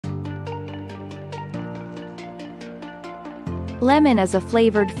Lemon is a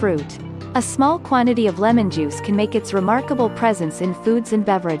flavored fruit. A small quantity of lemon juice can make its remarkable presence in foods and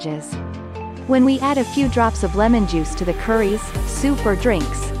beverages. When we add a few drops of lemon juice to the curries, soup or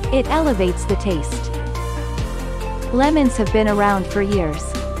drinks, it elevates the taste. Lemons have been around for years.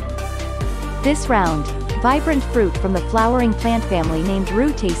 This round, vibrant fruit from the flowering plant family named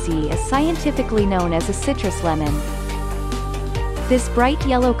Rutaceae is scientifically known as a citrus lemon. This bright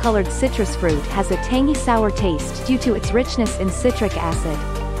yellow-colored citrus fruit has a tangy sour taste due to its richness in citric acid.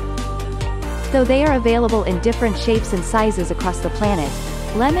 Though they are available in different shapes and sizes across the planet,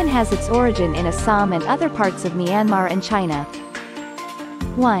 lemon has its origin in Assam and other parts of Myanmar and China.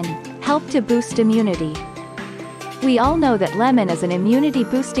 1. Help to boost immunity. We all know that lemon is an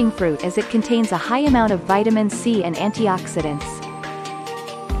immunity-boosting fruit as it contains a high amount of vitamin C and antioxidants.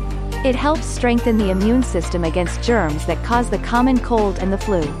 It helps strengthen the immune system against germs that cause the common cold and the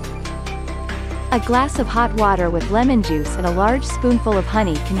flu. A glass of hot water with lemon juice and a large spoonful of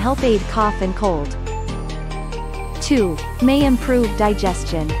honey can help aid cough and cold. 2. May improve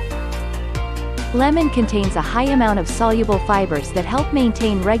digestion. Lemon contains a high amount of soluble fibers that help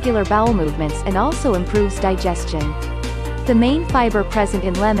maintain regular bowel movements and also improves digestion. The main fiber present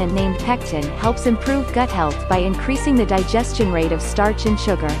in lemon, named pectin, helps improve gut health by increasing the digestion rate of starch and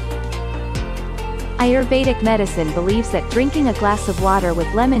sugar. Ayurvedic medicine believes that drinking a glass of water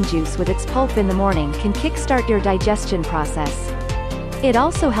with lemon juice with its pulp in the morning can kickstart your digestion process. It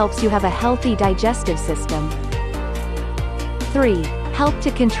also helps you have a healthy digestive system. 3. Help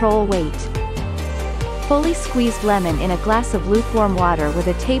to control weight. Fully squeezed lemon in a glass of lukewarm water with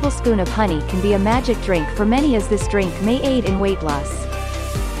a tablespoon of honey can be a magic drink for many, as this drink may aid in weight loss.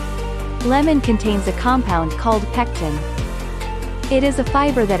 Lemon contains a compound called pectin. It is a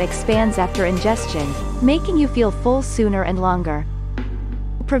fiber that expands after ingestion, making you feel full sooner and longer.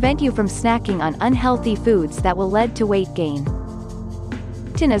 Prevent you from snacking on unhealthy foods that will lead to weight gain.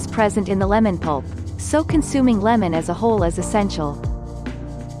 Pectin is present in the lemon pulp, so consuming lemon as a whole is essential.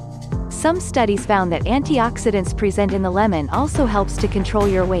 Some studies found that antioxidants present in the lemon also helps to control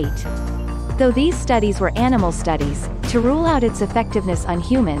your weight. Though these studies were animal studies, to rule out its effectiveness on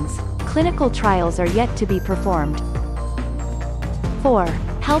humans, clinical trials are yet to be performed. 4.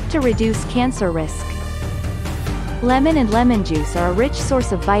 Help to reduce cancer risk. Lemon and lemon juice are a rich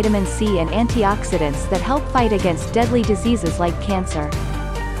source of vitamin C and antioxidants that help fight against deadly diseases like cancer.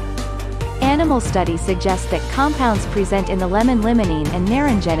 Animal studies suggest that compounds present in the lemon, limonene and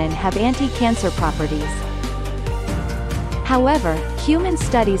naringenin, have anti-cancer properties. However, human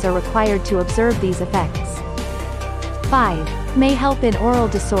studies are required to observe these effects. 5. May help in oral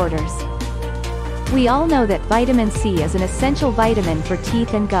disorders. We all know that vitamin C is an essential vitamin for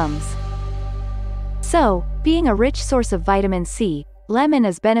teeth and gums. So, being a rich source of vitamin C, lemon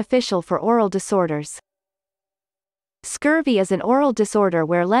is beneficial for oral disorders. Scurvy is an oral disorder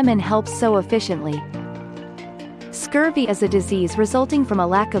where lemon helps so efficiently. Scurvy is a disease resulting from a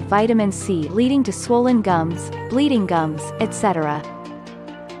lack of vitamin C, leading to swollen gums, bleeding gums, etc.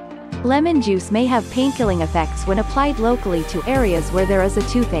 Lemon juice may have painkilling effects when applied locally to areas where there is a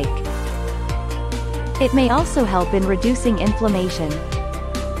toothache. It may also help in reducing inflammation.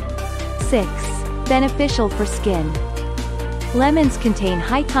 6. Beneficial for skin. Lemons contain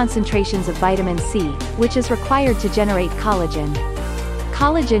high concentrations of vitamin C, which is required to generate collagen.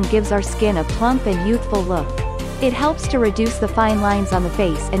 Collagen gives our skin a plump and youthful look. It helps to reduce the fine lines on the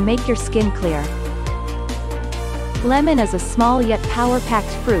face and make your skin clear. Lemon is a small yet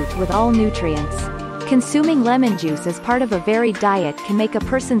power-packed fruit with all nutrients. Consuming lemon juice as part of a varied diet can make a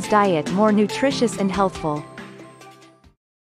person's diet more nutritious and healthful.